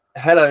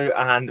Hello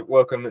and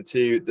welcome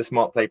to the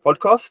Smart Play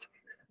podcast.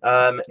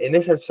 In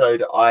this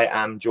episode, I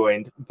am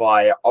joined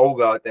by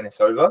Olga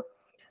Denisova.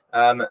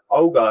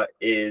 Olga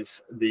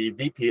is the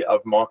VP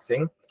of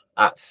Marketing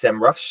at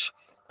Semrush,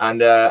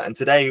 and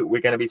today we're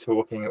going to be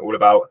talking all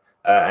about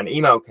an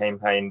email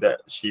campaign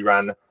that she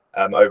ran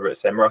over at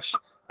Semrush,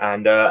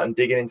 and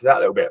digging into that a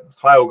little bit.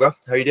 Hi, Olga.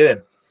 How are you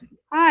doing?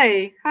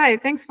 Hi.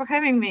 Thanks for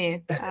having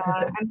me,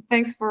 and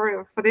thanks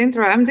for the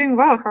intro. I'm doing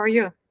well. How are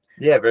you?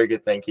 Yeah, very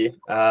good, thank you.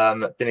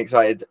 Been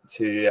excited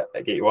to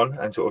get you on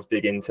and sort of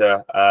dig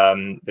into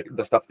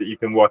the stuff that you've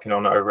been working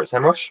on over at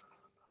Semrush.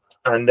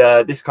 And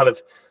this kind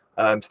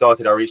of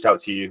started, I reached out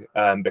to you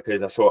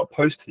because I saw a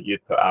post that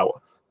you'd put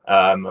out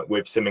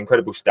with some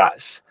incredible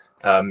stats.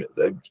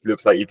 It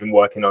looks like you've been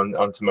working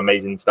on some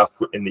amazing stuff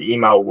in the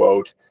email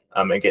world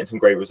and getting some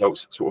great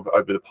results sort of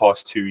over the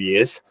past 2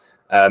 years.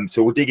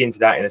 So we'll dig into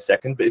that in a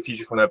second. But if you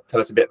just want to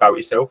tell us a bit about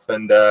yourself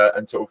and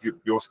sort of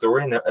your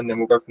story, and then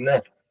we'll go from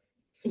there.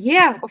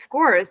 Yeah, of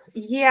course.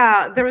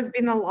 Yeah, there has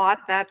been a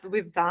lot that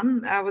we've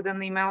done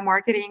within email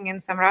marketing in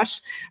Semrush.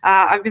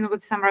 I've been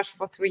with Semrush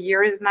for 3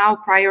 years now.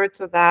 Prior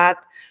to that,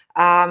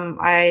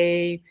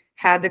 I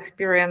had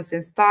experience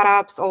in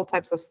startups, all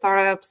types of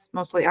startups,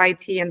 mostly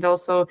IT, and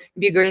also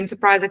bigger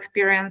enterprise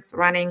experience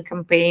running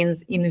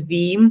campaigns in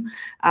Veeam,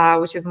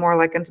 which is more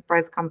like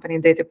enterprise company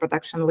data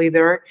production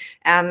leader.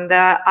 And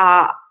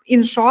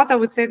in short, I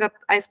would say that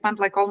I spent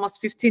like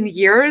almost 15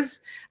 years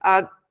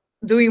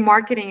doing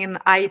marketing in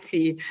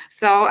IT.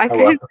 So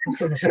Oh,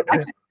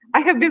 wow. I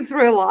have been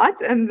through a lot,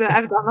 and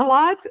I've done a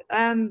lot,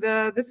 and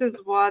this is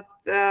what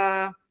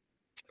I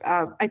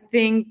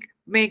think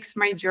makes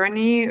my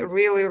journey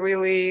really,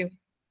 really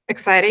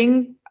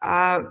exciting.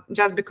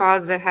 Just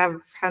because I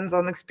have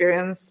hands-on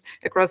experience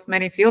across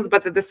many fields,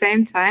 but at the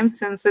same time,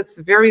 since it's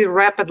very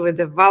rapidly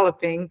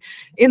developing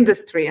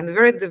industry and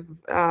very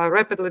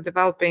rapidly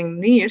developing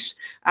niche,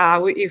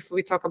 if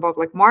we talk about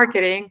like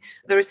marketing,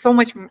 there is so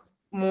much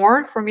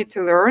more for me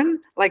to learn.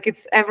 Like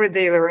it's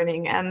everyday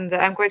learning, and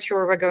I'm quite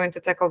sure we're going to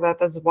tackle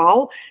that as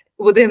well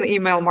within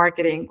email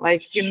marketing.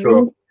 Like you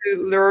Sure. need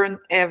to learn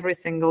every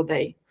single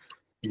day.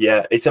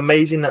 Yeah, it's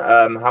amazing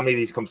how many of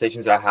these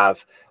conversations I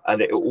have,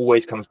 and it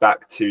always comes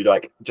back to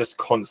like just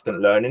constant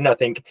learning. I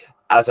think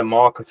as a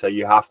marketer,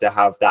 you have to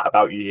have that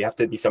about you. You have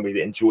to be somebody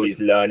that enjoys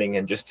learning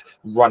and just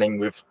running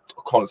with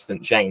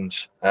constant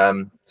change.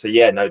 So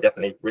yeah, no,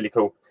 definitely really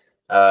cool.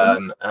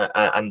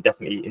 And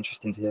definitely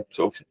interesting to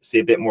sort of see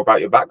a bit more about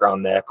your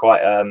background there.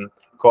 Quite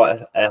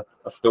a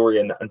story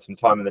and some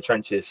time in the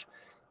trenches.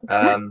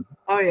 Oh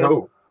yes.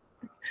 Cool.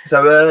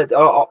 So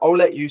I'll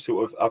let you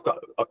sort of.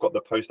 I've got the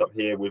post up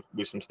here with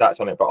some stats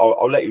on it, but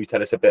I'll let you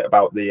tell us a bit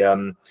about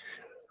the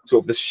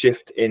sort of the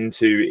shift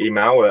into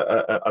email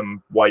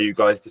and why you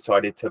guys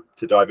decided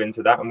to dive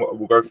into that, and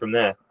we'll go from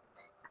there.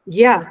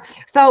 Yeah.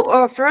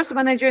 So first,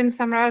 when I joined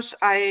Semrush,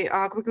 I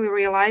quickly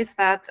realized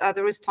that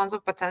there is tons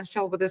of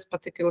potential with this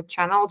particular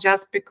channel,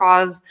 just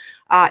because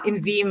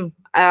in Veeam,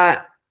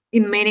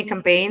 in many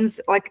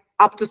campaigns, like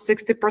up to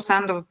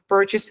 60% of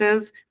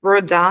purchases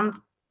were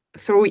done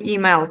through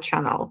email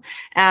channel,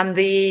 and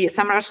the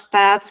Semrush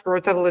stats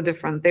were totally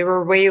different. They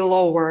were way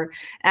lower,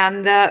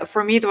 and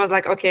for me, it was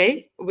like,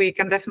 okay, we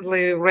can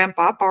definitely ramp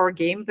up our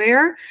game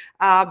there,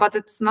 but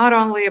it's not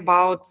only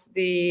about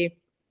the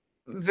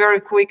very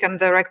quick and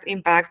direct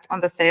impact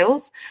on the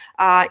sales.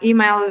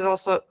 Email is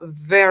also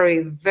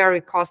very,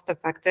 very cost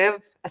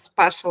effective,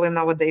 especially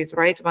nowadays,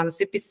 right? When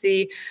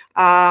CPC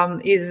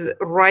is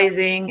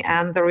rising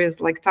and there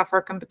is like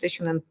tougher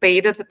competition, and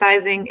paid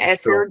advertising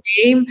as Sure. your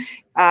game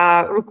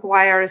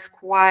requires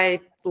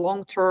quite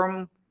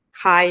long-term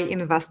high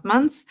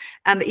investments,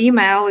 and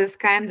email is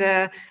kind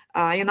of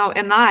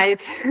a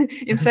knight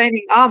in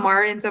shining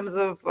armor in terms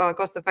of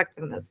cost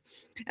effectiveness.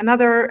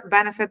 Another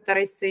benefit that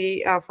I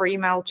see for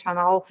email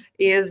channel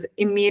is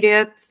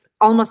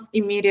almost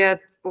immediate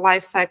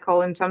life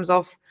cycle in terms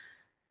of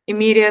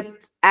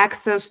immediate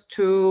access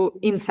to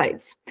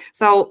insights.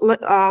 So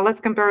let's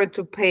compare it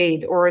to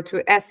paid or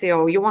to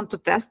SEO. You want to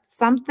test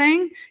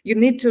something, you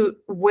need to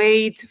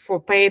wait for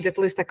paid at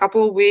least a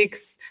couple of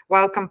weeks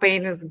while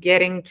campaign is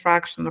getting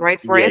traction,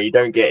 right? For Yeah, you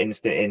don't get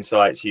instant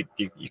insights. You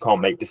can't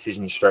make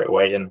decisions straight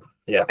away, and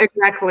yeah.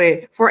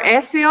 Exactly. For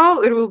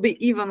SEO, it will be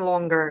even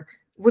longer.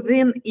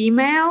 Within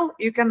email,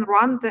 you can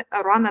run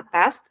a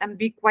test and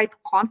be quite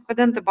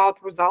confident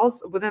about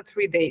results within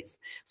 3 days.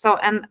 So,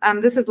 and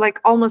this is like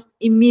almost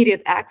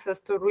immediate access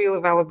to really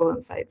valuable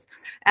insights.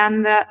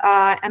 And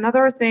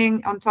another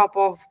thing on top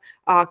of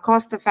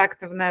cost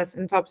effectiveness,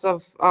 in terms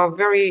of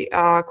very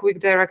quick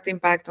direct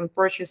impact on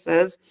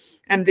purchases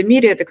and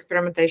immediate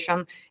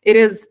experimentation, it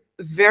is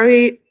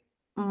very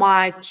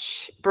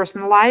much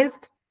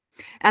personalized.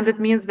 And it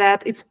means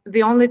that it's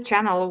the only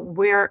channel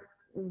where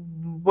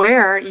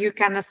where you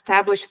can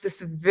establish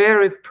this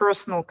very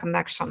personal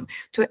connection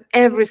to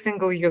every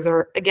single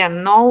user.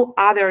 Again, no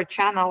other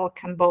channel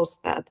can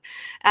boast that.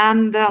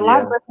 And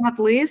last but not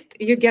least,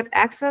 you get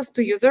access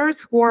to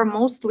users who are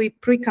mostly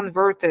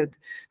pre-converted,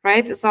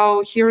 right?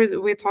 So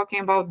we're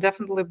talking about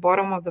definitely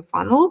bottom of the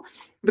funnel,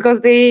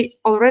 because they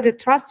already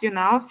trust you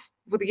enough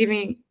with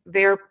giving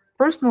their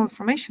personal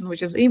information,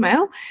 which is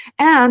email,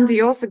 and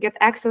you also get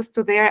access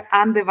to their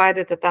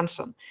undivided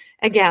attention.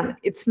 Again,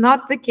 it's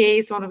not the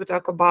case when we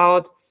talk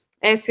about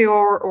SEO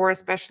or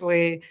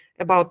especially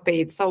about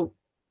paid. So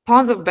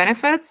tons of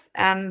benefits,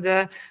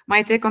 and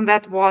my take on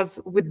that was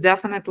we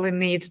definitely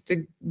need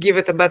to give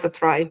it a better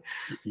try.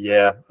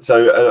 Yeah,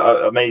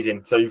 so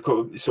amazing. So you've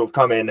sort of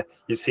come in,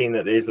 you've seen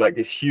that there's like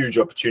this huge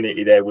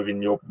opportunity there with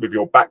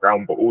your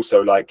background, but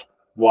also like,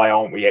 why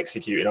aren't we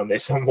executing on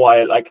this, and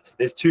why, like,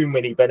 there's too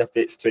many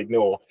benefits to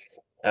ignore.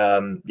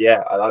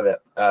 Yeah, I love it.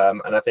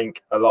 And I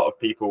think a lot of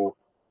people,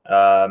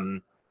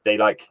 they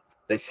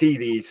see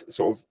these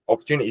sort of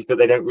opportunities, but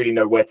they don't really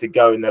know where to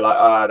go, and they're like,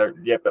 I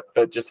don't. Yeah,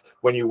 but just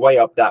when you weigh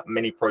up that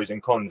many pros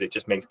and cons, it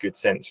just makes good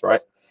sense,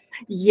 right?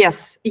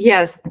 Yes.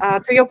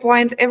 To your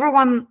point,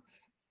 everyone.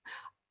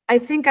 I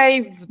think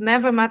I've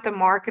never met a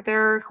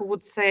marketer who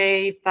would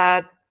say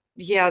that,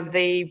 yeah,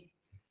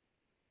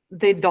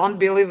 they don't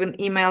believe in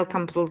email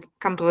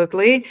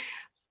completely.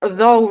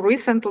 Though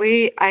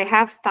recently I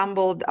have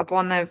stumbled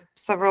upon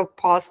several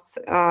posts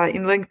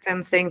in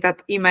LinkedIn saying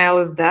that email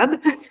is dead.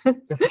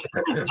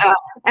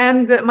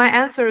 And my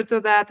answer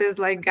to that is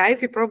like,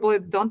 guys, you probably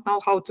don't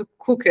know how to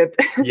cook it.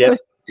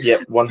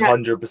 Yep,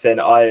 100%.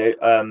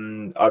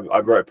 I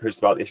wrote a post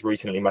about this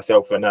recently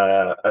myself,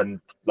 and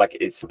like,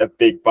 it's a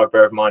big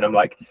bugbear of mine. I'm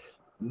like,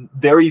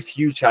 very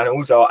few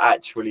channels are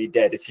actually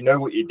dead. If you know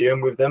what you're doing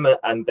with them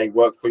and they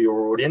work for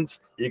your audience,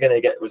 you're going to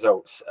get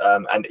results.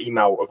 And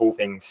email, of all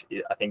things,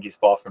 I think is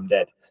far from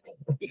dead.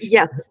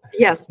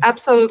 Yes,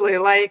 absolutely.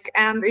 Like,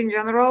 and in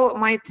general,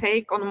 my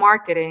take on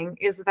marketing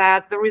is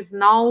that there is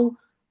no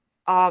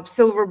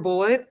silver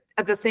bullet.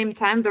 At the same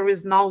time, there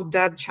is no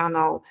dead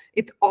channel.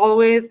 It's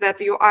always that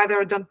you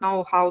either don't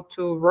know how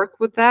to work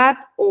with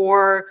that,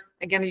 or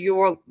again,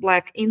 you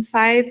lack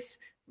insights,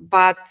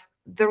 but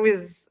there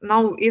is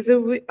no easy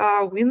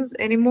wins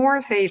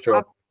anymore. Hey, it's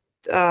Sure.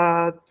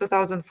 not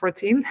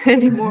 2014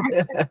 anymore.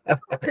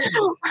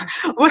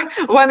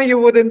 When you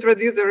would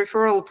introduce a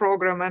referral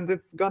program and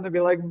it's going to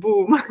be like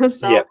boom.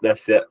 So, yeah,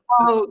 that's it.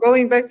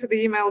 going back to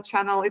the email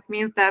channel, it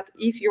means that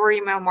if your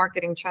email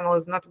marketing channel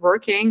is not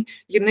working,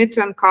 you need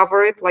to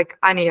uncover it like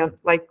onion,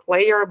 like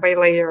layer by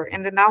layer.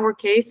 And in our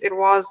case, it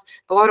was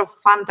a lot of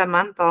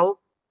fundamental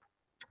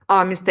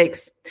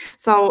mistakes.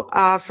 So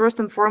first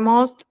and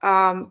foremost,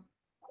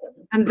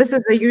 and this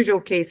is a usual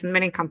case in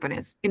many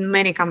companies.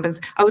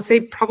 I would say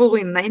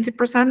probably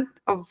 90%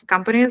 of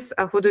companies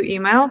who do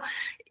email,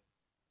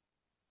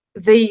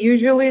 they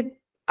usually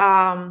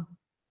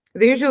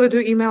do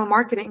email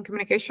marketing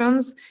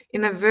communications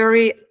in a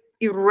very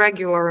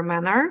irregular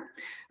manner.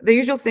 The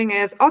usual thing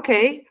is,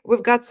 okay,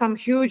 we've got some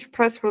huge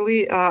press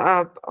release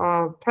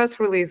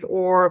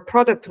or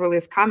product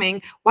release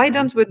coming. Why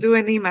don't we do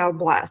an email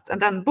blast?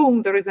 And then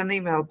boom, there is an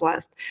email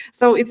blast.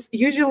 So it's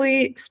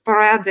usually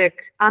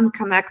sporadic,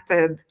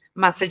 unconnected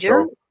messages.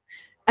 Sure.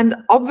 And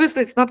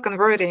obviously it's not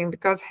converting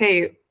because,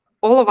 hey,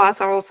 all of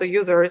us are also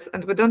users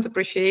and we don't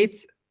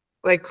appreciate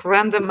like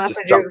random messages.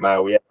 Just junk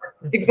mail, yeah.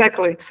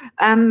 Exactly.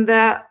 And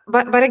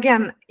but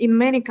again, in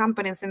many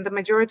companies, in the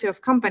majority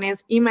of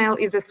companies, email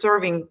is a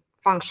serving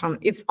function.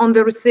 It's on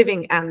the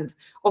receiving end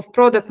of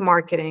product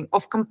marketing,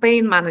 of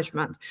campaign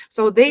management.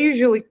 So they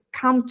usually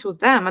come to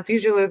them, and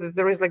usually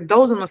there is like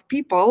dozens of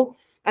people,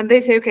 and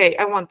they say, okay,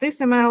 I want this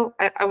email,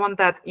 I want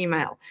that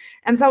email.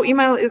 And so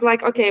email is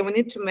like, okay, we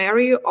need to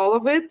marry all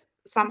of it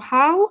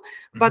somehow,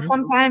 but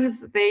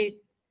sometimes they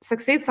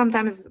succeed,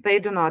 sometimes they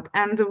do not.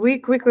 And we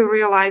quickly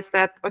realized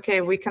that, okay,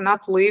 we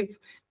cannot live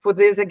with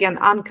this, again,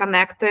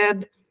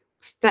 unconnected,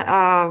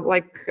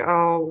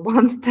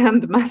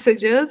 one-stand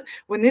messages.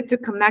 We need to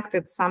connect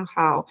it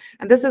somehow.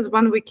 And this is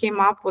when we came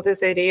up with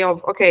this idea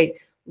of, okay,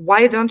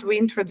 why don't we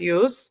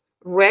introduce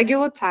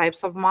regular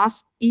types of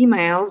mass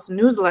emails,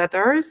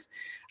 newsletters,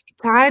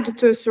 tied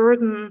to a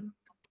certain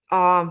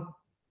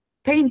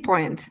pain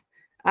point,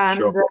 and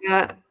sure.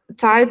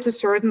 Tied to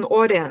certain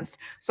audience.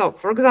 So,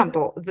 for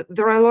example,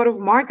 there are a lot of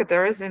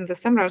marketers in the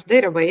Semrush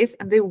database,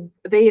 and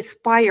they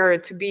aspire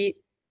to be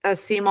a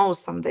CMO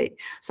someday.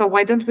 So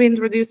why don't we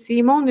introduce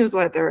CMO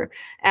newsletter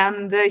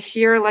and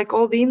share like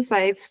all the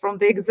insights from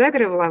the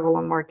executive level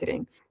on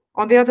marketing?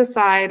 On the other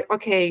side,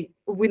 okay,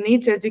 we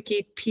need to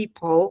educate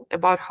people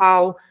about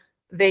how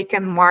they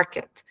can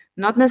market,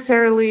 not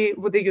necessarily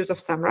with the use of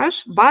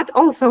Semrush, but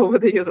also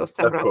with the use of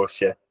Semrush. Of course,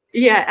 yeah.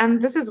 Yeah, and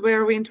this is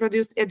where we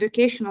introduced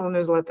educational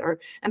newsletter,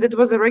 and it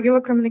was a regular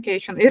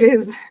communication. It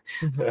is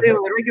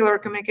still a regular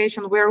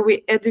communication where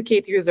we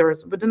educate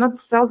users. We do not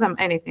sell them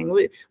anything.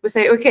 We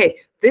say,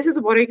 okay, this is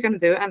what you can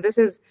do, and this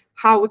is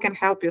how we can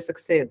help you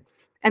succeed.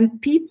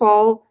 And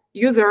people,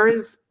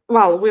 users,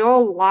 well, we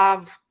all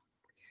love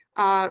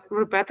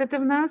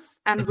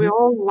repetitiveness, and we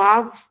all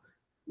love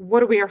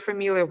what we are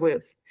familiar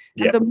with.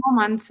 Yeah. And the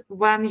moment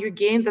when you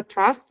gain the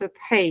trust that,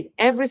 hey,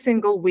 every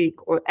single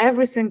week or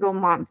every single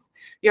month,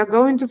 you're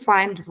going to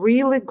find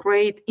really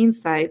great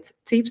insights,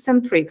 tips,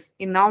 and tricks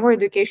in our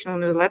educational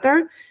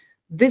newsletter,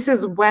 this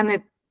is when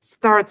it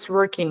starts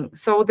working.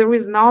 So there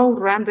is no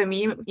random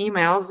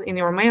emails in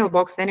your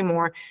mailbox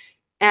anymore.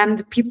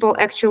 And people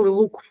actually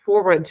look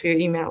forward to your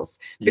emails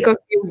because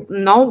you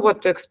know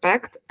what to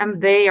expect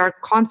and they are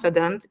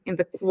confident in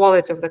the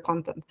quality of the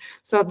content.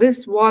 So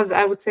this was,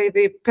 I would say,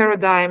 the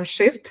paradigm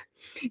shift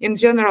in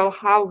general,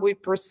 how we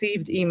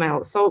perceived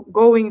email. So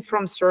going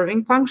from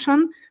serving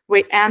function,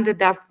 we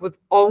ended up with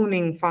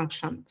owning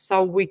function.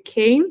 So we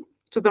came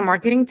to the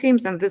marketing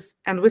teams and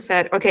we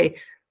said, okay,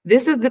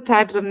 this is the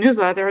types of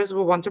newsletters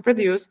we want to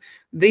produce.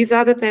 These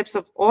are the types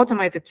of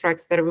automated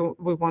tracks that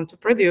we want to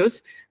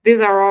produce.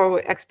 These are our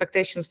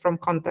expectations from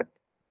content.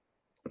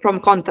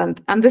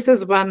 And this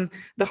is when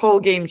the whole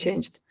game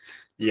changed.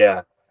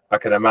 Yeah, I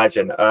can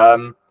imagine. I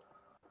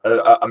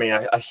mean,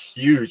 a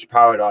huge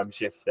paradigm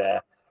shift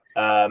there.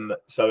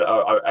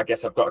 So I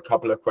guess I've got a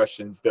couple of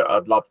questions that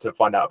I'd love to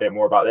find out a bit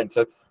more about then.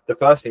 So the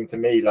first thing to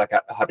me, like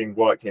having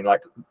worked in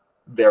like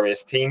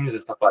various teams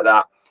and stuff like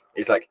that,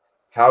 is like,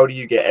 how do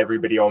you get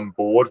everybody on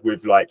board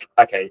with like,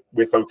 okay,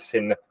 we're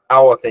focusing,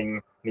 our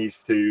thing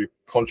needs to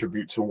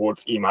contribute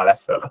towards email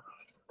effort?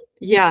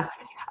 Yeah,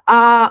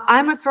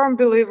 I'm a firm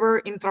believer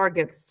in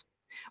targets.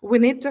 We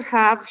need to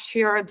have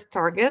shared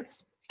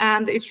targets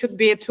and it should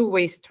be a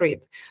two-way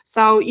street.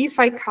 So if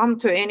I come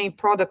to any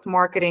product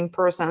marketing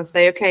person and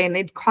say, okay, I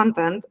need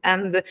content,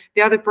 and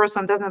the other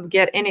person doesn't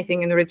get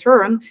anything in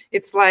return,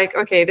 it's like,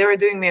 okay, they're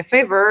doing me a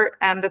favor.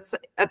 And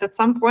at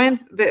some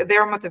point,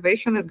 their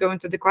motivation is going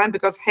to decline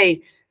because,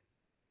 hey,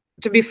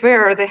 to be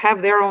fair, they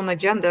have their own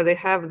agenda, they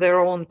have their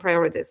own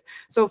priorities.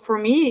 So for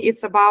me,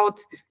 it's about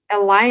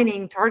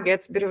aligning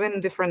targets between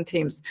different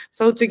teams.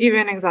 So to give you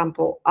an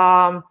example,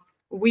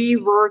 we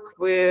work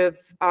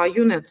with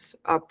units,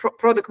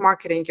 product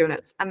marketing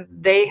units, and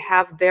they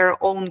have their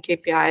own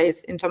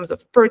KPIs in terms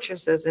of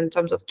purchases, in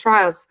terms of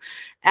trials.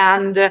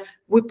 And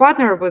we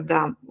partner with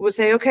them. We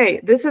say,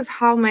 okay, this is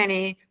how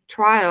many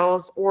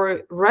trials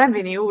or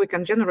revenue we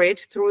can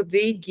generate through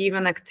the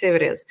given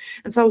activities.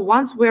 And so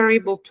once we're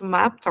able to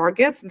map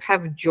targets and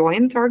have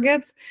joint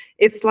targets,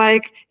 it's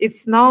like,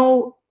 it's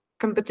no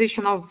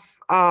competition of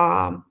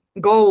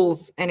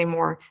goals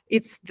anymore.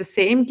 It's the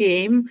same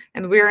game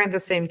and we're in the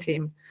same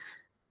team.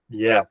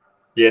 No,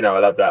 I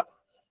love that.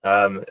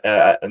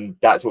 And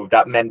that's sort of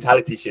that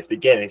mentality shift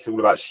again. It's all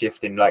about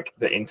shifting like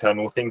the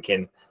internal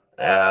thinking.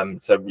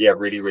 So yeah,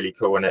 really, really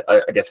cool. And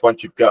I guess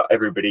once you've got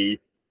everybody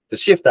to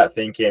shift that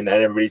thinking and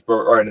everybody's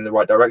running in the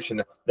right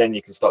direction, then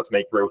you can start to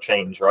make real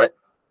change, right?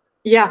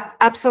 Yeah,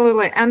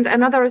 absolutely. And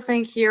another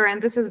thing here,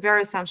 and this is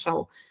very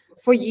essential,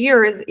 for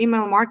years,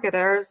 email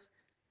marketers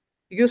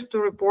used to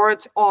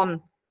report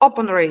on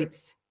open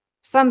rates,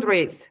 send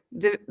rates,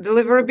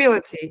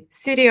 deliverability,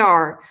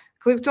 CDR,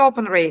 click to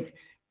open rate.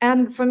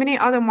 And for many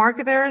other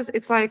marketers,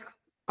 it's like,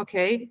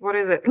 okay, what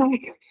is it?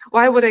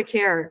 Why would I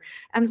care?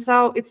 And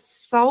so it's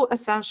so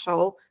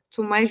essential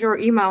to measure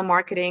email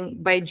marketing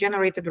by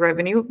generated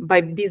revenue,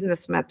 by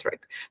business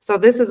metric. So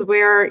this is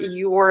where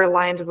you are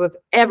aligned with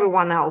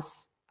everyone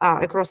else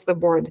across the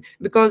board,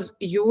 because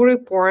you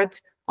report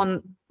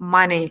on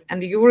money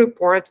and you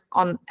report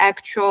on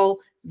actual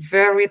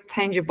very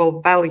tangible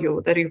value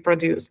that you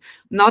produce,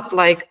 not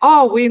like,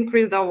 oh, we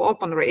increased our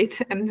open rate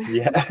and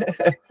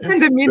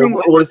and the meaning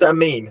what does that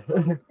mean?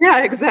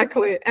 Yeah,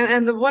 exactly.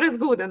 And what is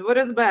good and what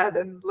is bad,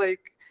 and like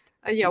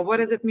what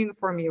does it mean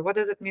for me, what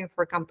does it mean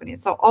for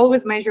companies? So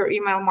always measure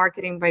email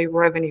marketing by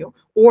revenue,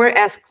 or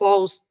as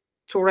close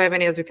to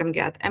revenue as you can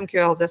get,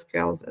 MQLs,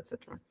 SQLs,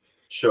 etc.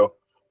 Sure.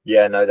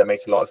 Yeah, no, that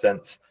makes a lot of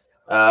sense.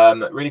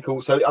 Really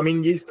cool. So, I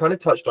mean, you kind of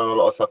touched on a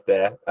lot of stuff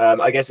there.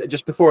 I guess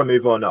just before I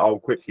move on, I'll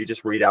quickly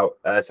just read out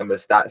some of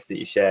the stats that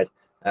you shared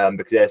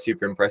because they're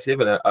super impressive.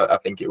 And I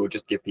think it will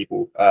just give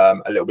people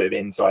a little bit of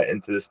insight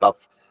into the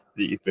stuff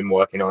that you've been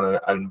working on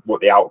and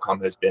what the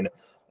outcome has been.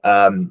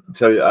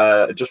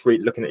 So just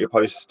looking at your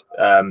post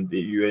that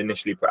you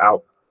initially put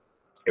out,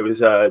 it was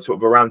sort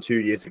of around 2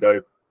 years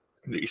ago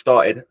that you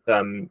started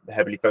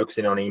heavily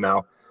focusing on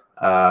email.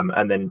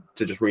 And then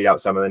to just read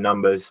out some of the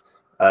numbers,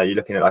 you're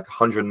looking at like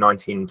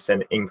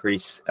 119%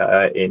 increase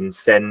in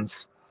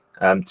sends,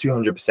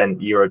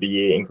 200%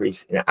 year-over-year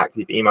increase in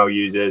active email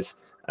users,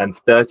 and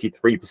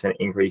 33%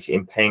 increase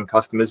in paying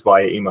customers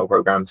via email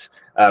programs,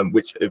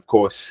 which of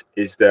course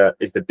is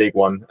the big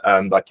one.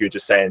 Like you were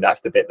just saying,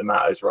 that's the bit that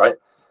matters, right?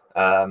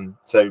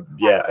 So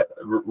yeah,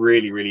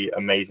 really, really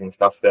amazing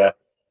stuff there.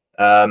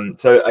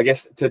 So I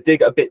guess to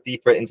dig a bit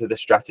deeper into the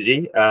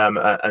strategy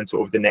and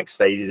sort of the next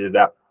phases of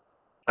that,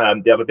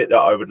 the other bit that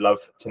I would love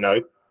to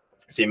know.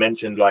 So you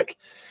mentioned like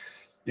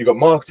you've got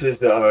marketers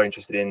that are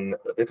interested in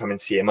becoming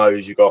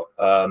CMOs. You've got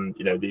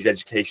these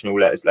educational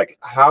letters. Like,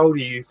 how do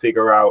you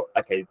figure out,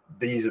 okay,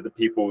 these are the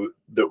people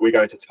that we're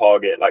going to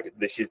target? Like,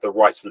 this is the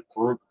right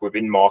group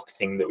within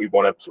marketing that we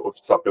want to sort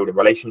of start building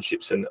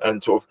relationships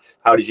and sort of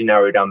how did you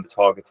narrow down the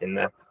targeting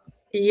there?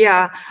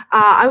 Yeah,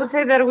 I would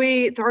say that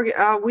we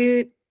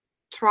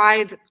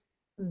tried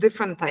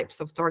different types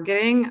of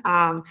targeting.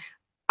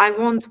 I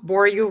won't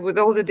bore you with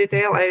all the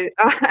detail.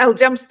 I'll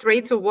jump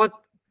straight to what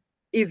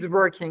is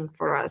working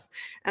for us.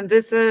 And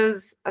this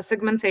is a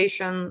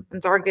segmentation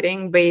and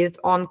targeting based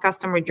on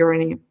customer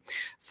journey.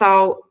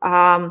 So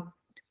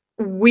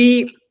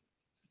we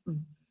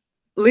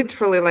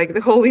literally, like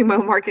the whole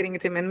email marketing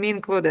team and me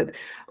included,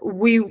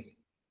 we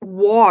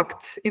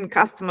walked in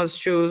customers'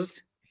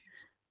 shoes.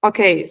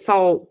 Okay,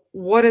 so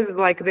what is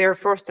like their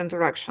first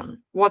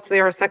interaction? What's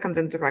their second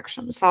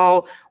interaction?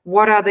 So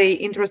what are they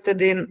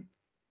interested in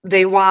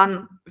day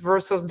 1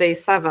 versus day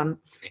 7?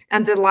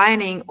 And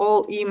aligning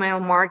all email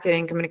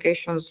marketing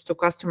communications to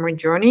customer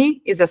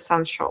journey is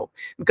essential,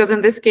 because in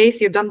this case,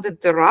 you don't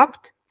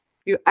interrupt,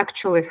 you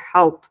actually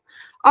help.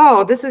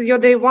 Oh, this is your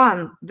day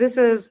 1. This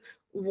is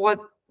what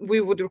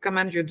we would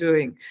recommend you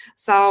doing.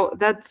 So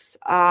that's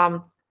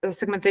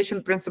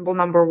segmentation principle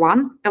number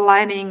 1,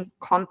 aligning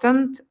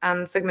content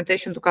and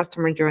segmentation to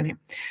customer journey.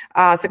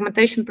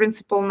 Segmentation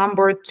principle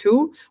number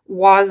 2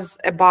 was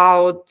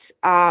about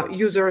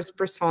users'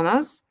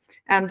 personas.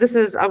 And this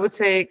is, I would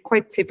say,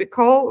 quite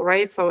typical,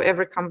 right? So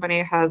every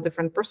company has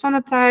different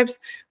persona types.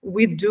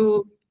 We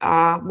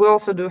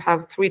also do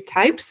have 3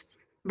 types.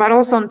 But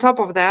also on top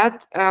of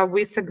that,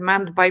 we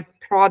segment by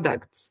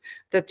products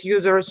that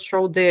users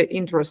show their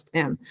interest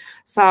in.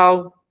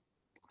 So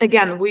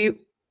again,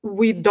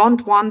 we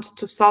don't want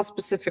to sell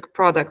specific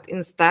product.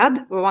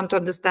 Instead, we want to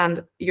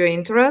understand your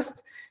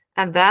interest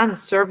and then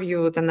serve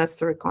you the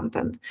necessary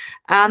content.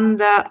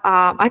 And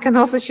I can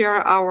also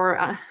share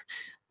our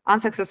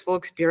unsuccessful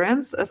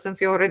experience, since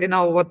you already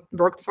know what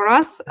worked for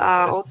us.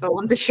 Also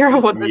want to share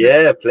what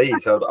yeah,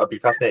 please. I'd be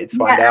fascinated to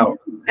find out.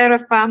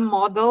 RFM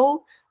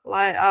model,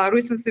 like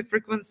recency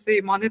frequency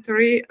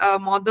monitoring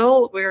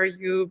model, where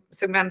you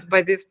segment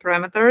by these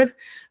parameters.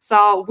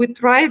 So we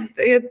tried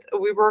it,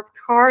 we worked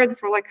hard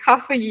for like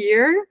half a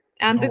year,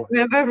 and it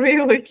never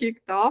really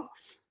kicked off.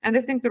 And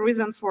I think the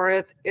reason for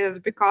it is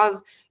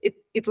because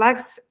it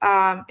lacks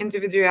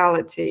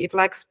individuality, it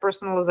lacks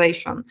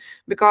personalization,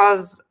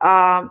 because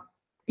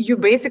you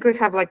basically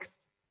have like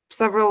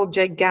several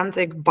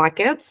gigantic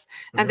buckets,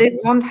 and they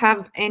don't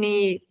have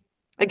any,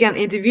 again,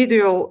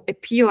 individual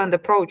appeal and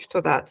approach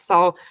to that.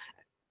 So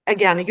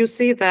again, you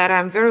see that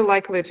I'm very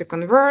likely to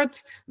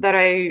convert, that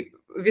I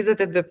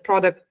visited the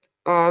product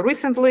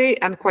recently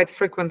and quite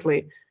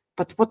frequently.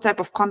 But what type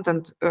of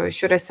content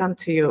should I send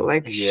to you?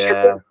 Like,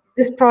 share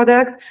this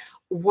product,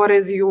 what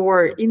is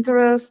your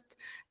interest?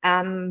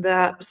 And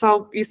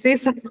so you see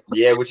some.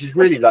 Yeah, which is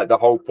really like the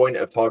whole point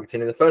of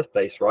targeting in the first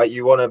place, right?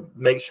 You want to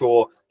make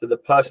sure that the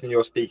person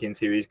you're speaking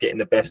to is getting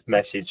the best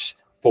message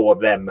for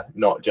them,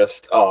 not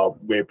just, oh,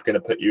 we're going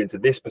to put you into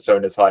this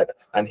persona type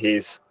and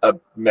here's a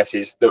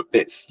message that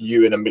fits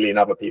you and a million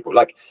other people.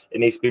 Like, it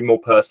needs to be more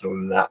personal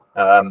than that.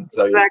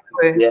 So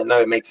Exactly. yeah,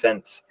 no, it makes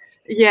sense.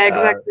 Yeah,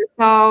 exactly.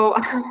 So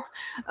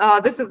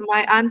this is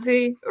my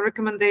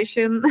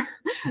anti-recommendation.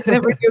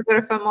 Never use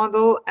RFM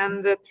model,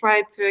 and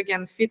try to,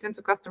 again, fit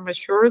into customer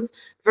shoes.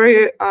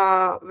 Very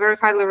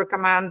highly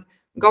recommend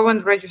go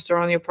and register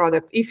on your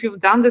product. If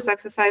you've done this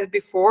exercise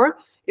before,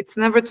 it's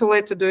never too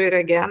late to do it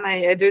again.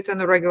 I do it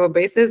on a regular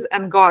basis,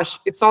 and gosh,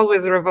 it's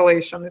always a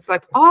revelation. It's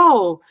like,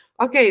 oh,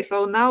 okay,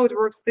 so now it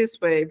works this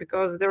way,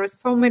 because there are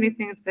so many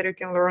things that you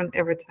can learn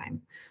every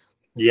time.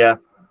 Yeah,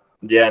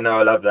 no,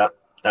 I love that.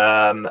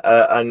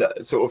 And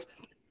sort of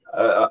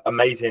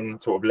amazing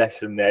sort of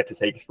lesson there to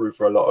take through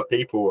for a lot of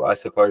people, I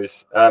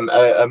suppose.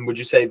 And would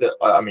you say that,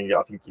 I mean,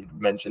 I think you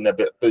mentioned that,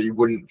 but you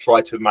wouldn't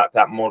try to map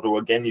that model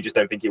again? You just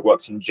don't think it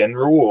works in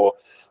general,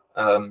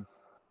 or?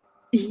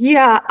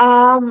 Yeah.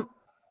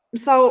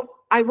 So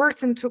I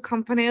worked in 2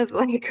 companies,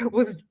 like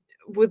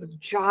with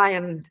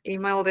giant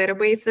email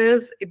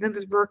databases. It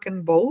didn't work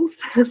in both.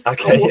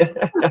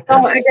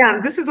 So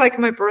again, this is like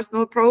my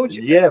personal approach.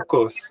 Yeah, of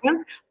course.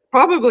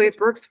 Probably it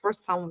works for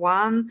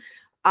someone,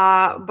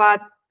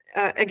 but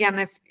again,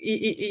 if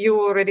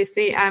you already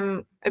see,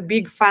 I'm a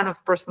big fan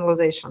of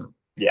personalization.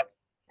 Yeah.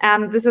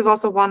 And this is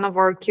also one of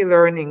our key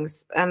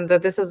learnings, and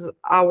this is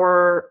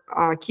our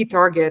key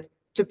target,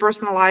 to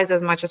personalize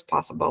as much as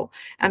possible.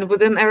 And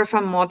within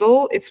RFM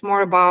model, it's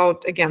more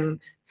about, again,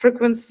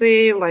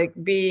 frequency, like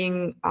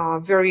being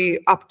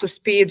very up to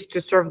speed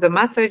to serve the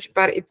message,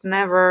 but it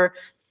never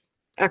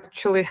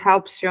actually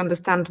helps you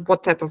understand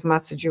what type of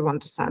message you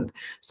want to send.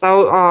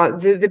 So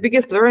the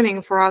biggest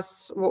learning for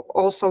us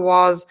also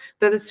was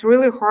that it's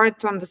really hard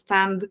to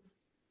understand,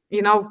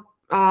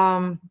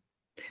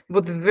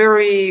 with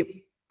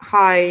very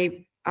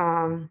high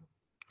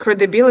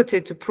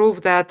credibility, to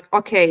prove that,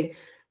 okay,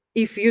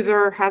 if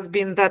user has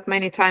been that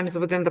many times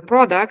within the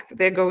product,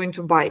 they're going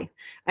to buy.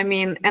 I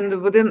mean,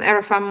 and within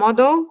RFM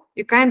model,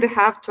 you kind of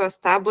have to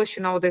establish,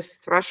 this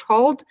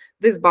threshold,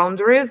 these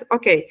boundaries.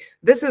 Okay,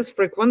 this is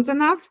frequent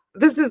enough,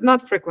 this is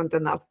not frequent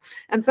enough.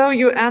 And so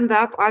you end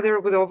up either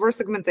with over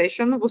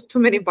segmentation, with too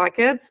many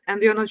buckets,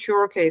 and you're not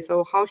sure, okay,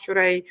 so how should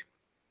I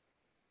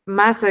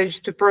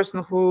message to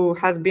person who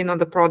has been on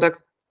the product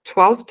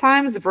 12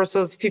 times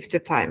versus 50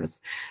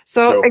 times.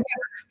 So Sure. again,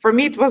 for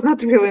me, it was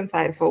not really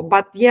insightful.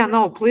 But yeah,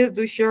 no, please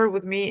do share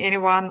with me,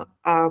 anyone.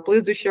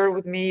 Please do share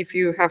with me if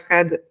you have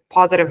had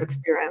positive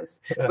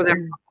experience with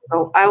them.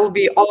 So I will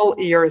be all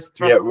ears.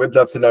 Trust Yeah, we'd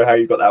love to know how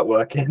you got that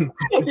working.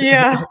 me.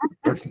 Yeah.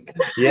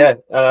 Yeah,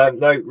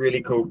 no,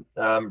 really cool.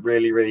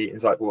 Really, really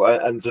insightful.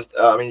 And just,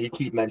 I mean, you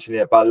keep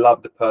mentioning it, but I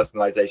love the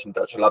personalization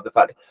touch. I love the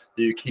fact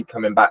that you keep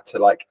coming back to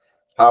like,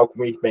 how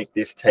can we make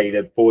this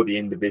tailored for the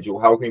individual?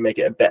 How can we make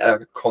it a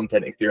better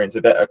content experience,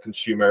 a better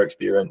consumer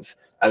experience,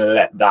 and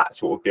let that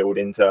sort of build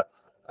into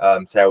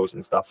sales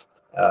and stuff.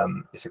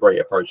 It's a great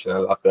approach, and I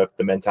love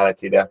the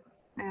mentality there.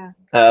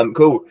 Yeah.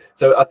 Cool.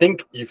 So I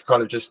think you've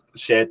kind of just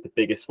shared the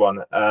biggest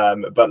one,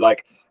 but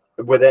like,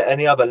 were there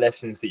any other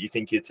lessons that you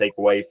think you'd take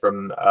away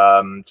from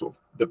sort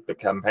of the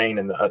campaign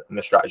and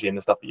the strategy and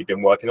the stuff that you've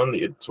been working on that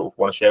you'd sort of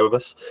want to share with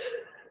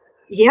us?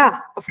 Yeah,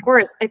 of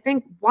course. I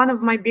think one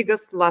of my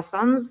biggest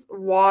lessons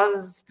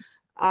was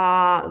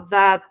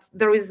that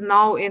there is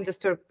no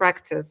industry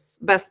practice,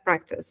 best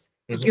practice.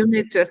 Mm-hmm. You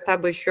need to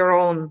establish your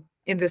own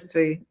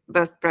industry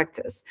best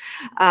practice.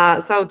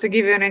 So to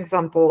give you an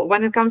example,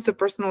 when it comes to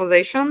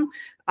personalization,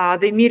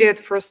 the immediate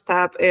first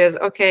step is,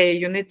 okay,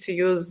 you need to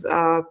use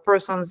a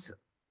person's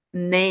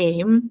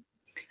name,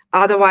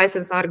 otherwise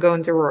it's not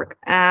going to work.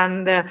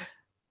 And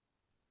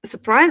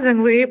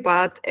surprisingly,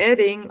 but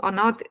adding or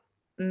not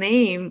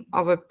name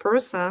of a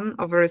person,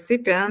 of a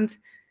recipient,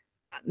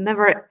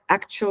 never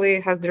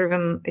actually has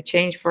driven a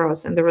change for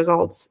us in the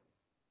results.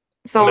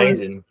 So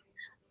amazing.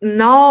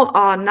 no,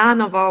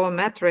 none of our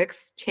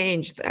metrics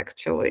changed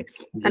actually.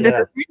 And at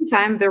the same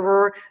time, there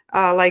were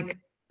like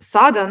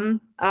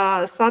sudden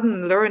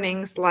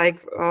learnings,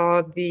 like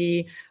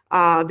the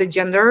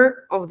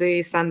gender of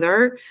the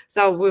sender.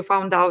 So we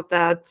found out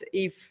that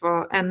if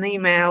an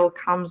email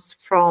comes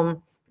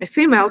from a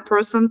female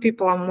person,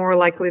 people are more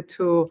likely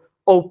to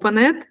open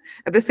it.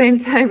 At the same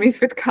time,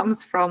 if it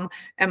comes from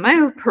a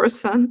male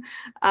person,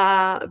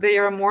 they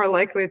are more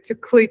likely to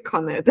click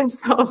on it.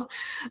 So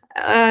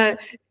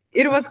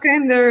it was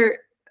kind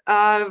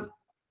of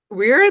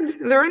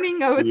weird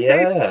learning, I would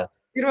say.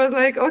 It was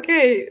like,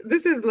 okay,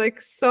 this is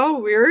like so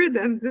weird,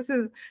 and this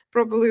is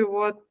probably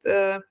what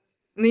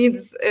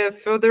needs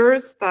further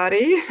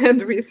study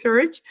and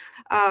research.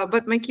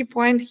 But my key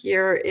point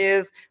here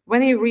is,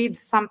 when you read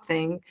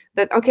something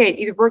that, okay,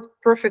 it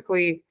worked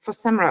perfectly for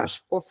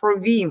Semrush or for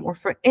Veeam or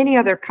for any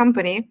other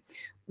company,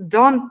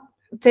 don't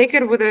take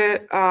it with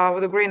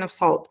a grain of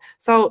salt.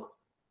 So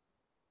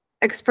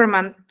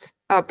experiment,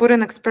 put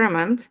an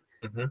experiment,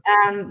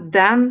 and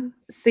then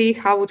see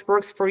how it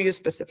works for you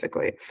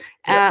specifically.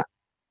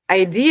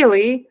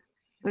 Ideally,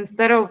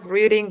 instead of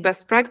reading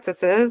best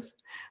practices,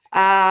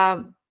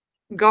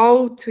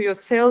 go to your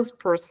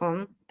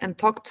salesperson and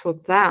talk to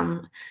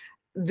them.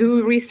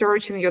 Do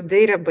research in your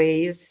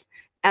database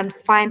and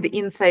find the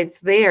insights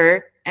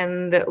there.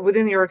 And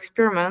within your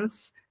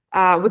experiments,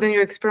 within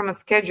your experiment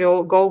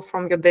schedule, go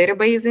from your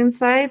database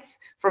insights,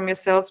 from your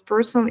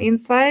salesperson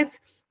insights,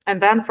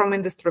 and then from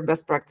industry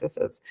best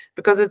practices,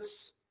 because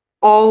it's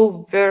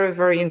all very,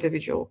 very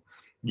individual.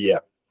 Yeah,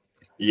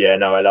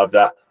 no, I love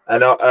that.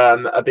 And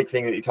a big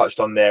thing that you touched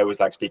on there was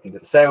like speaking to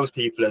the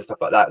salespeople and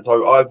stuff like that.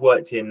 So I've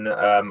worked in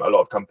a lot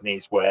of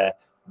companies where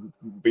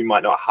we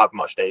might not have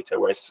much data,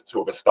 where it's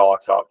sort of a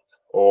startup,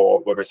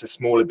 or whether it's a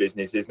smaller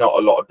business, there's not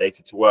a lot of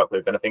data to work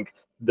with. And I think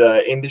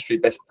the industry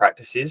best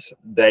practices,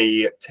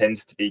 they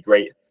tend to be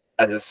great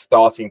as a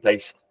starting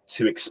place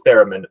to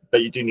experiment,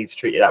 but you do need to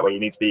treat it that way. You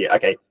need to be,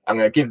 okay, I'm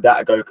going to give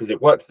that a go because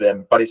it worked for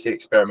them, but it's an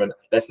experiment.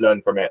 Let's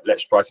learn from it.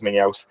 Let's try something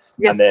else.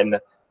 And then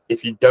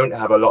if you don't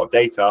have a lot of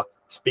data,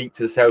 speak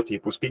to the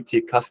salespeople, speak to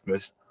your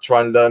customers,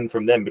 try and learn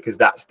from them, because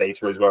that's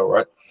data as well,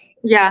 right?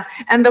 Yeah,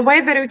 and the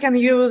way that we can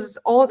use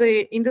all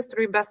the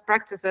industry best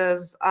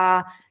practices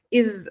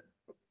is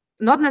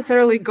not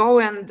necessarily go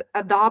and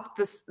adopt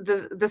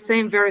the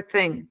same very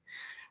thing,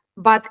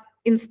 but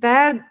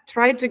instead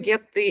try to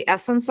get the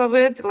essence of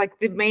it, like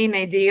the main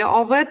idea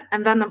of it,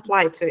 and then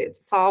apply to it.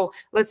 So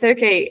let's say,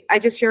 okay, I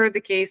just shared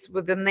the case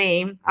with the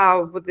name,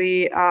 with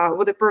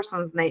the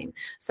person's name.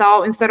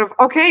 So instead of,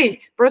 okay,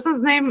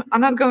 person's name are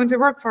not going to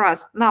work for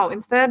us. Now,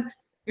 instead,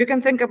 you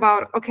can think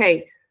about,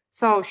 okay,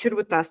 so should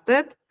we test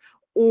it?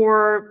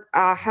 Or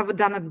have we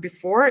done it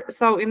before?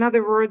 So in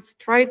other words,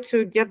 try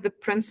to get the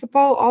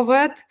principle of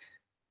it,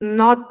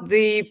 not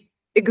the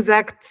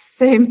exact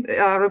same,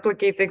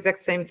 replicate the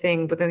exact same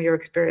thing within your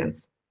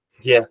experience.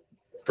 Yeah,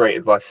 great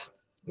advice.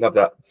 Love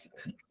that.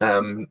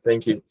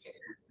 Thank you.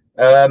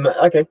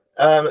 Okay.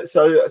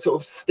 So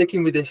sort of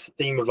sticking with this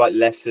theme of like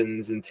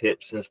lessons and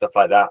tips and stuff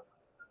like that.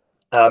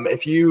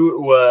 If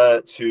you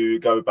were to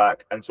go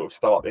back and sort of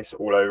start this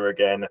all over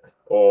again,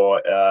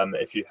 or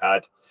if you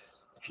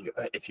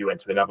went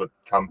to another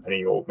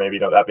company, or maybe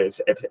not that, but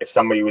if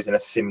somebody was in a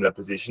similar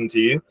position to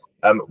you,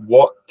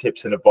 what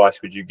tips and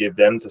advice would you give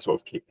them to sort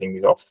of kick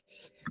things off?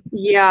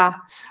 Yeah,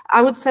 I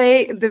would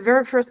say the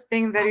very first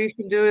thing that you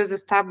should do is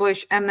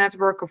establish a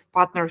network of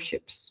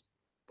partnerships.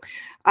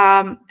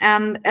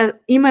 And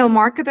email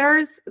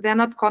marketers, they're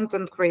not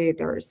content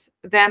creators,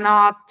 they're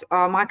not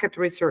market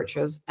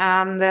researchers.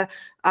 And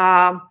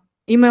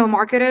email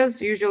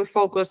marketers usually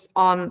focus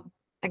on,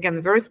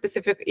 again, very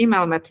specific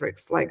email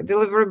metrics like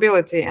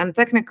deliverability and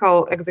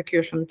technical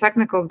execution,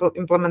 technical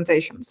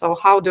implementation. So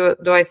how do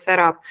I set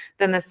up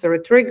the necessary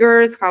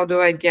triggers? How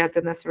do I get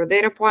the necessary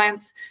data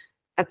points,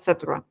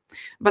 etc.?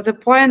 But the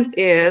point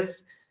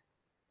is,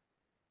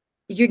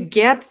 you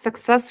get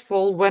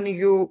successful when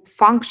you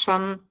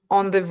function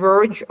on the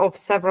verge of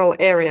several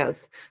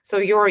areas. So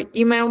you're an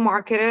email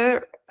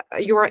marketer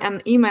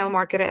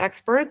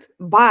expert,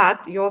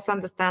 but you also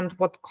understand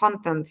what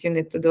content you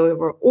need to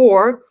deliver,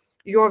 or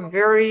you're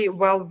very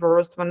well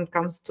versed when it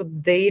comes to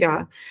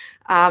data.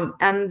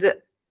 And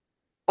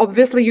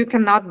obviously you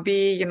cannot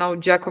be,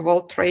 jack of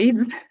all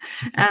trades,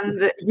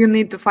 and you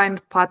need to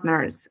find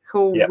partners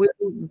who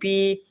will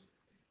be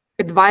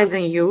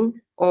advising you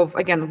of,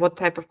 again, what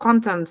type of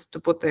content to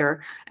put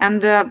there.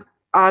 And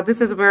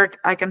this is where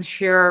I can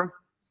share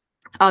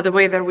the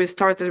way that we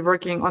started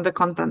working on the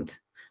content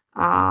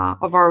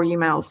of our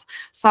emails.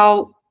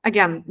 So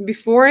again,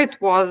 before it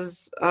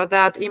was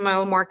that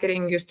email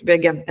marketing used to be,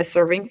 again, a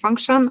serving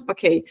function.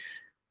 Okay,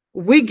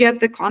 we get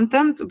the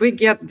content, we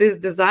get this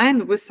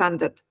design, we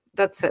send it.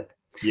 That's it.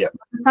 Yeah.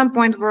 At some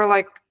point, we're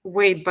like,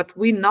 wait, but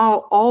we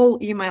know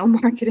all email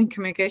marketing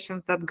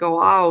communications that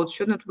go out.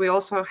 Shouldn't we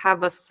also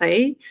have a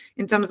say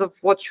in terms of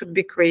what should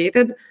be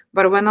created?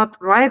 But we're not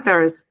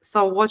writers,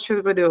 so what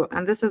should we do?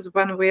 And this is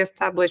when we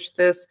established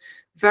this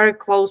very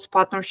close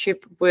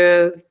partnership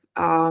with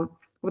our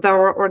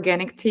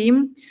organic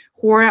team,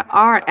 who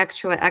are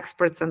actually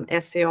experts in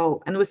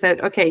SEO. And we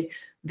said, okay,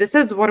 this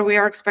is what we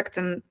are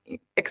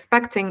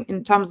expecting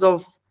in terms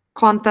of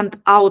content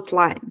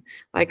outline.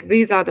 Like,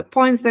 these are the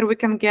points that we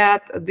can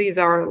get. These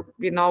are,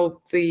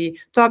 the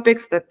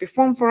topics that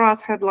perform for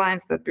us,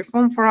 headlines that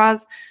perform for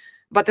us.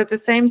 But at the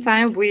same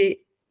time,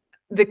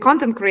 the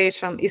content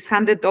creation is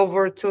handed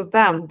over to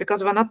them,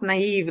 because we're not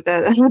naive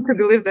to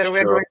believe that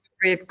we're going to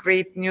create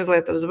great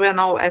newsletters. We're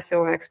no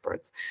SEO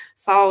experts.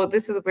 So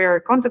this is where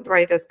content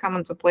writers come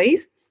into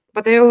place,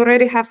 but they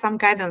already have some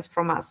guidance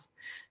from us.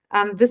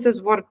 And this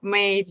is what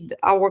made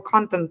our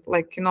content,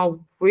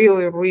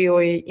 really,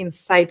 really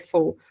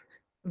insightful.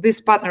 This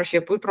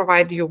partnership, we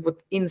provide you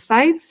with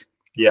insights.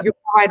 Yeah. You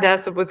provide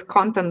us with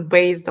content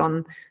based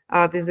on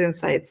these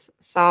insights.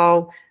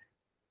 So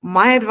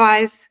my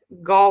advice,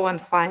 go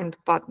and find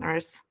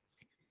partners.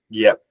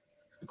 Yeah,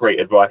 great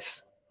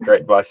advice.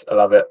 Great advice. I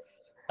love it.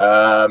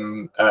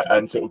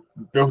 And sort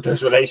of build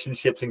those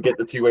relationships and get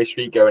the two-way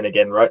street going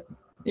again, right?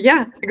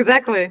 Yeah,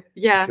 exactly.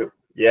 Yeah. Cool.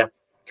 Yeah,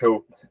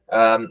 cool.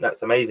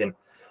 That's amazing.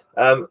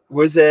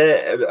 Was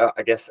there,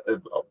 I guess,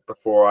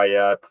 before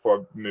I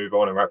move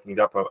on and wrap things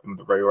up,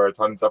 I'm very aware of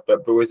time and stuff,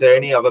 but was there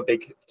any other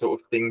big sort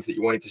of things that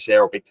you wanted to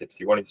share, or big tips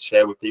you wanted to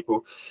share with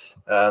people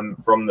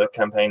from the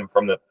campaign and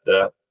from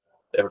the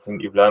everything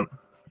that you've learned?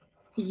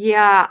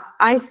 Yeah,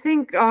 I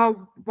think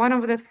one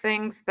of the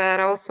things that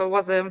also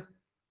was a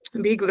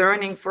big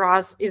learning for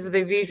us is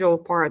the visual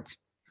part.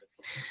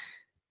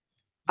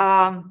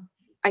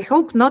 I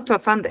hope not to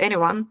offend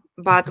anyone,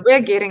 but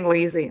we're getting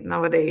lazy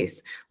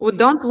nowadays. We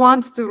don't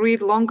want to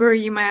read longer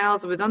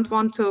emails. We don't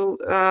want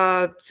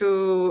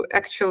to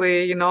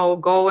actually,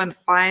 go and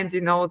find,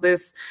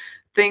 this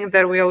thing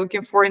that we're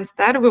looking for.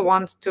 Instead, we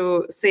want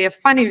to see a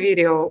funny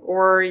video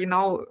or,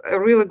 a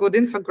really good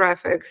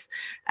infographics.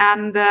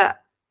 And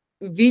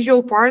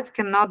visual part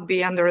cannot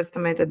be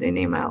underestimated in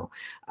email.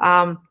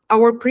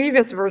 Our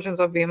previous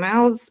versions of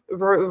emails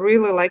were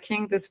really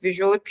lacking this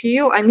visual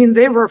appeal. I mean,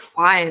 they were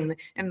fine,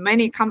 and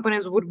many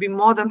companies would be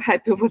more than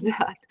happy with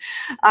that.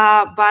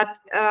 But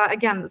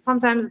again,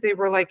 sometimes they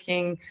were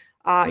lacking,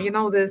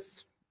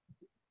 this,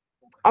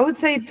 I would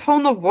say,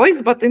 tone of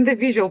voice, but in the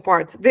visual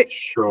part, they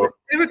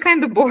were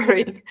kind of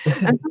boring.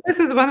 And so this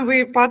is when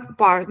we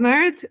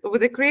partnered with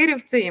the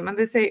creative team, and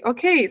they say,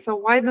 okay, so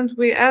why don't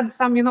we add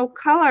some,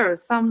 color,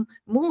 some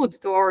mood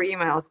to our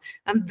emails?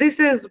 And this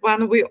is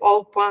when we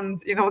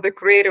opened, the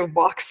creative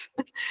box,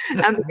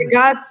 and we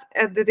got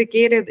a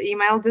dedicated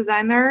email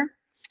designer,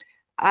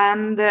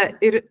 and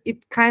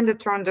it kind of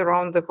turned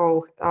around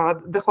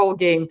the whole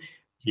game.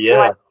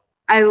 Yeah.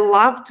 I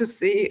love to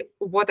see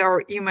what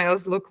our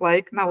emails look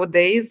like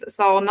nowadays.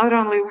 So not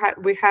only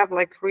we have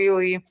like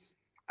really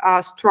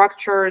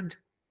structured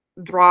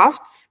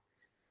drafts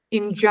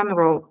in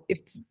general,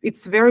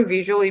 it's very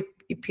visually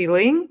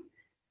appealing,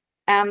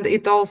 and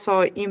it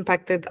also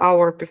impacted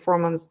our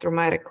performance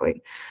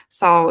dramatically.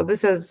 So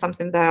this is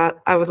something that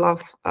I would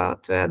love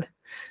to add.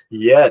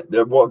 Yeah,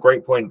 what a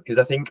great point, because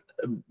I think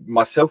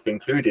myself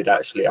included,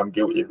 actually, I'm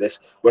guilty of this.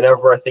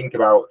 Whenever I think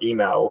about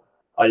email,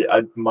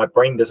 my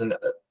brain doesn't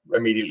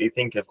immediately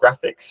think of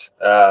graphics.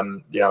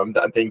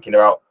 I'm thinking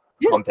about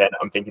content,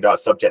 I'm thinking about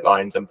subject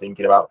lines, I'm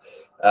thinking about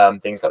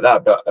things like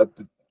that. But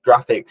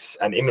graphics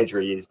and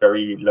imagery is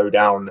very low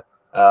down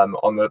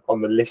on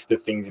the list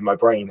of things in my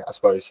brain, I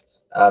suppose.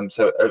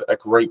 So a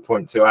great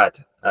point to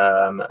add,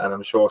 and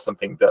I'm sure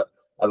something that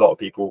a lot of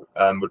people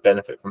would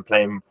benefit from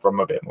playing from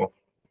a bit more.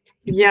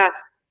 Yeah,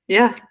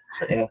 Yeah.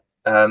 Yeah.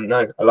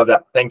 No, I love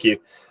that. Thank you.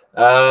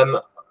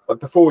 But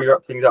before we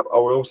wrap things up, I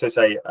will also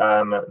say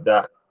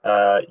that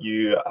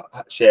you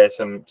share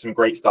some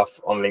great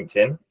stuff on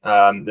LinkedIn.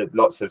 That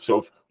lots of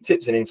sort of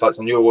tips and insights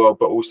on your world,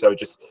 but also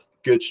just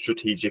good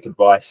strategic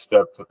advice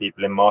for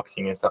people in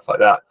marketing and stuff like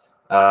that.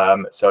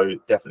 So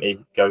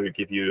definitely go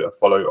give you a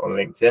follow on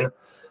LinkedIn.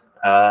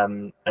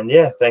 And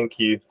yeah, thank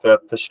you for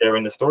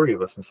sharing the story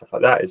with us and stuff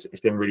like that. It's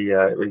been really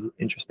really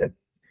interesting.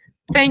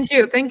 Thank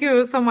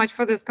you so much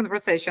for this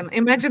conversation.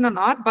 Imagine or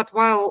not, but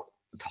while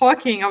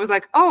talking, I was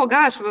like, oh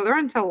gosh, we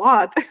learned a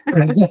lot.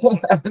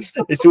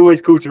 It's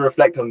always cool to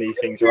reflect on these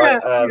things,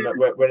 right? Yeah.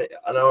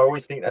 And I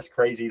always think that's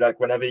crazy. Like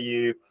whenever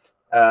you,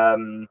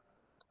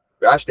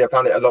 actually, I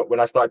found it a lot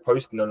when I started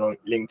posting on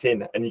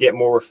LinkedIn, and you get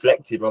more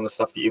reflective on the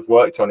stuff that you've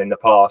worked on in the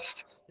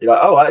past. You're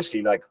like, oh,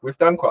 actually, like we've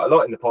done quite a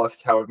lot in the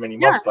past, however many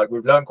months. Like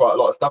we've learned quite a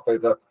lot of stuff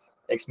over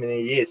X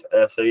many years.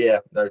 So yeah,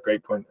 no,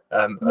 great point.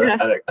 And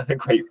a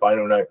great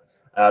final note.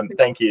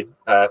 Thank you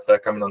for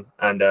coming on,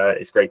 and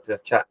it's great to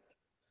chat.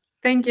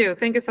 Thank you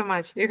so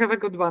much. You have a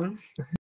good one.